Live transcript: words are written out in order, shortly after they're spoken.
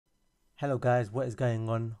Hello guys, what is going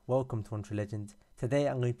on? Welcome to Entre Legends. Today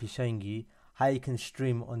I'm going to be showing you how you can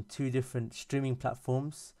stream on two different streaming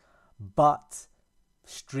platforms, but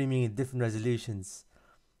streaming in different resolutions.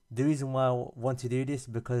 The reason why I want to do this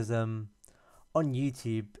because on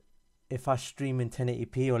YouTube, if I stream in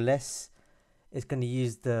 1080p or less, it's going to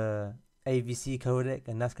use the AVC codec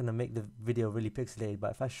and that's going to make the video really pixelated.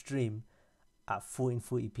 But if I stream at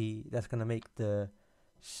 1440p, that's going to make the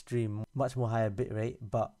stream much more higher bitrate.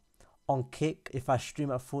 But on Kick, if I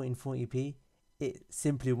stream at 1440p, it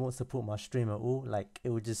simply won't support my stream at all. Like, it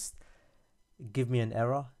would just give me an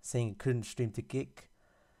error saying it couldn't stream to Kick.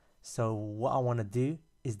 So what I want to do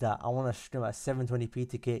is that I want to stream at 720p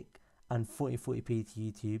to Kick and 1440p to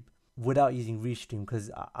YouTube without using Restream,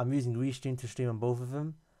 because I'm using Restream to stream on both of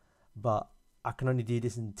them, but I can only do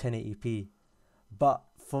this in 1080p. But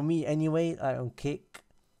for me anyway, like on Kick,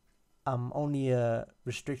 I'm only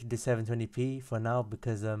restricted to 720p for now,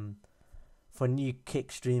 because for new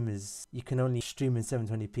Kick streamers, you can only stream in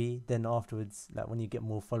 720p. Then afterwards, like when you get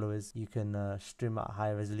more followers, you can stream at a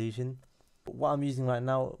higher resolution. But what I'm using right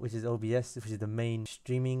now, which is OBS, which is the main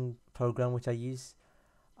streaming program which I use,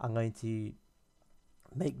 I'm going to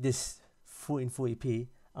make this 1440p.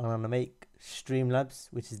 I'm going to make Streamlabs,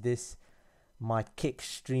 which is this, my Kick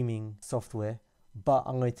streaming software, but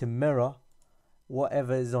I'm going to mirror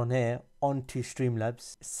whatever is on here onto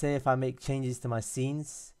Streamlabs. Say if I make changes to my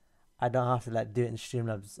scenes, I don't have to like do it in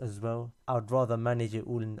Streamlabs as well. I would rather manage it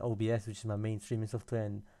all in OBS, which is my main streaming software,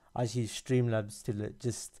 and I just use Streamlabs to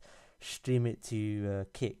just stream it to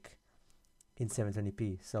Kick in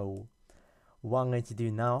 720p. So what I'm going to do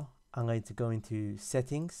now, I'm going to go into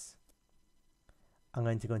settings. I'm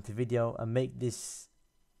going to go into video and make this.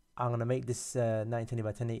 I'm going to make this 1920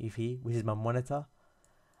 by 1080p, which is my monitor,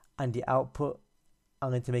 and the output, I'm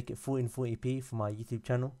going to make it 1440p for my YouTube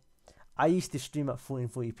channel. I used to stream at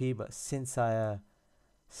 1440p, but since I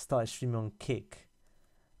started streaming on Kick,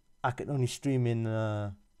 I can only stream in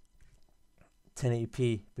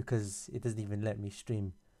 1080p because it doesn't even let me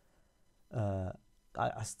stream.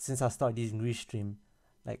 Since I started using Restream,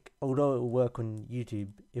 like, although it will work on YouTube,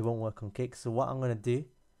 it won't work on Kick. So what I'm gonna do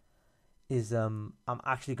is I'm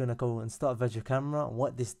actually gonna go and start a virtual camera. And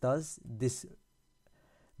what this does, this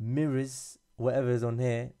mirrors whatever is on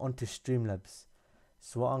here onto Streamlabs.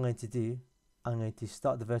 So what I'm going to do, I'm going to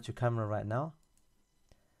start the virtual camera right now.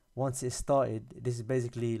 Once it's started, this is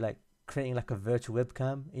basically like creating like a virtual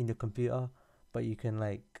webcam in your computer, but you can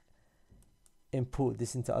like import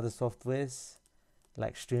this into other softwares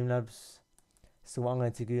like Streamlabs. So what I'm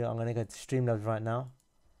going to do, I'm going to go to Streamlabs right now,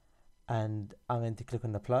 and I'm going to click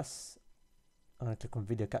on the plus. I'm going to click on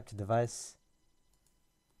video capture device,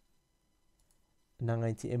 and I'm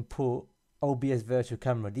going to import OBS virtual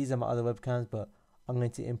camera. These are my other webcams, but I'm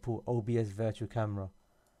going to import OBS virtual camera.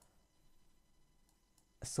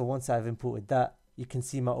 So once I've imported that, you can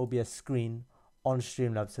see my OBS screen on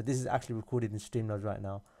Streamlabs. So this is actually recorded in Streamlabs right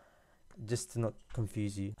now, just to not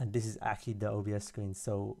confuse you. And this is actually the OBS screen.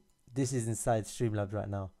 So this is inside Streamlabs right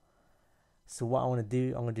now. So what I want to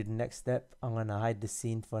do, I'm going to do the next step. I'm going to hide the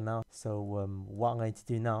scene for now. So what I'm going to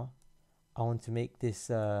do now, I want to make this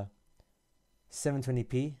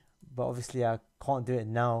 720p. But obviously I can't do it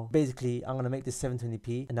now. Basically, I'm going to make this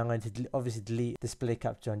 720p, and I'm going to obviously delete display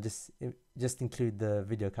capture and just include the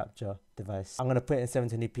video capture device. I'm going to put it in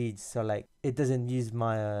 720p so like it doesn't use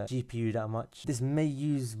my GPU that much. This may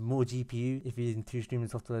use more GPU if you're using two streaming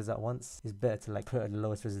softwares at once. It's better to like put at the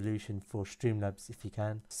lowest resolution for Streamlabs if you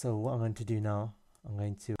can. So what I'm going to do now, I'm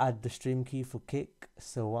going to add the stream key for Kick.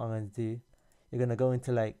 So what I'm going to do, you're going to go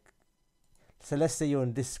into like, so let's say you're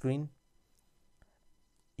on this screen.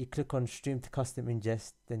 You click on stream to custom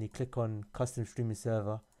ingest, then you click on custom streaming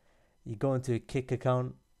server. You go into a Kick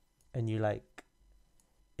account and you like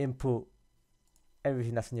input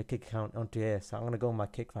everything that's in your Kick account onto here. So I'm gonna go on my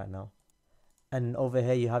Kick right now, and over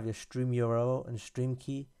here you have your stream URL and stream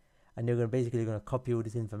key, and you're basically gonna copy all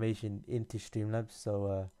this information into Streamlabs.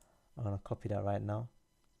 So I'm gonna copy that right now.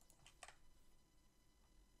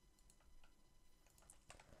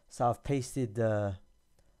 So I've pasted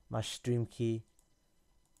my stream key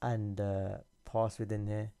and password in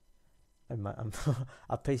here, and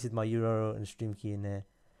I pasted my URL and stream key in there.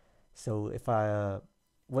 So if I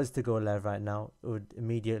was to go live right now, it would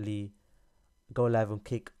immediately go live on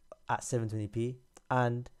Kick at 720p,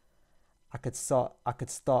 and I could start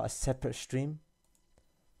a separate stream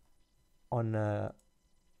on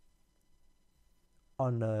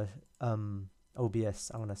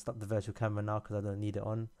OBS. I'm gonna stop the virtual camera now because I don't need it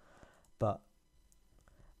on, but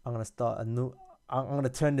I'm gonna start a new. I'm gonna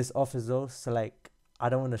turn this off as well, so like I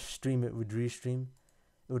don't want to stream it with Restream.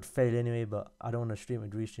 it would fail anyway. But I don't want to stream it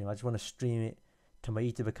with Restream. I just want to stream it to my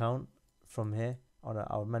YouTube account from here.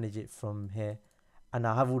 I'll manage it from here, and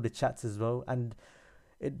I have all the chats as well. And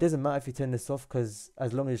it doesn't matter if you turn this off, because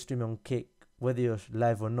as long as you're streaming on Kick, whether you're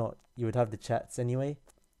live or not, you would have the chats anyway.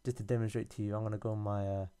 Just to demonstrate to you, I'm gonna go on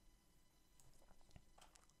my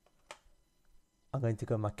I'm going to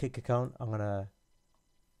go on my Kick account. I'm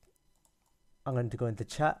going to go into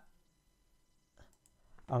chat.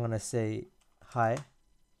 I'm gonna say hi,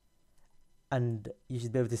 and you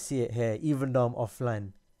should be able to see it here. Even though I'm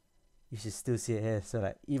offline, you should still see it here. So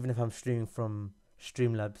like, even if I'm streaming from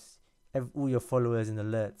Streamlabs, all your followers and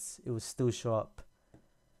alerts, it will still show up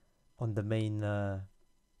on the main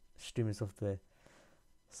streaming software.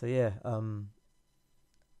 So yeah, I'm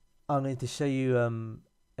going to show you an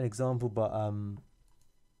example, but I'm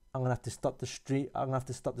gonna have to stop the stream. I'm gonna have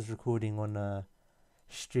to stop this recording on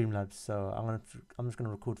Streamlabs. So I'm just gonna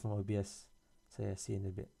record from OBS. So yeah, see you in a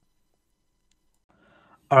bit.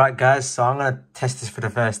 Alright guys, so I'm gonna test this for the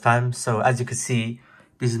first time. So as you can see,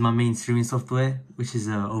 this is my main streaming software, which is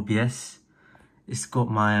OBS. It's got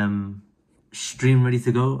my stream ready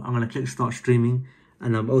to go. I'm gonna click start streaming,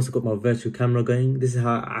 and I've also got my virtual camera going. This is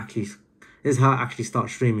how I actually start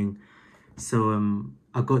streaming. So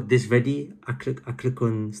I got this ready. I click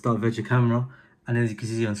on start virtual camera, and as you can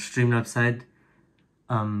see on Streamlabs side,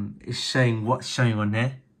 it's showing what's showing on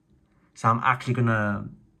there. So I'm actually gonna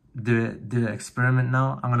do an experiment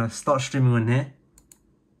now. I'm gonna start streaming on here,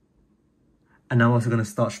 and I'm also gonna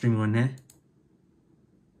start streaming on here.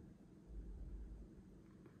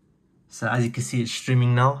 So as you can see, it's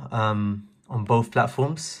streaming now on both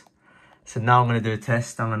platforms. So now I'm gonna do a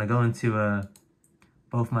test. I'm gonna go into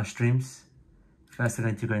both my streams. First, I'm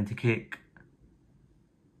going to go into Kick.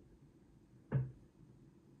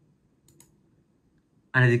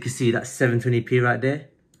 And as you can see, that's 720p right there.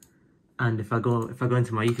 And if I go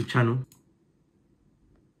into my YouTube channel,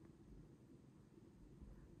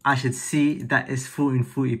 I should see that it's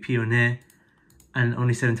 1440p on here and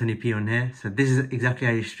only 720p on here. So this is exactly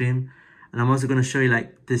how you stream. And I'm also going to show you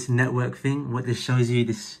like this network thing. What this shows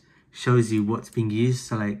you what's being used.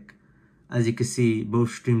 So like, as you can see,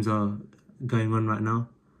 both streams are going on right now.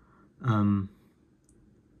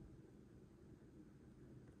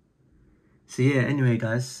 So yeah, anyway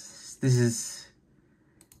guys, this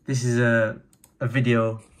is a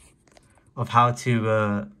video of how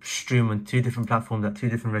to stream on 2 different platforms at 2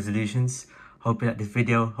 different resolutions. Hope this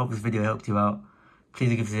video helped you out.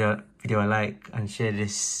 Please give the video a like and share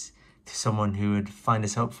this to someone who would find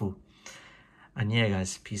this helpful. And yeah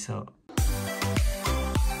guys, peace out.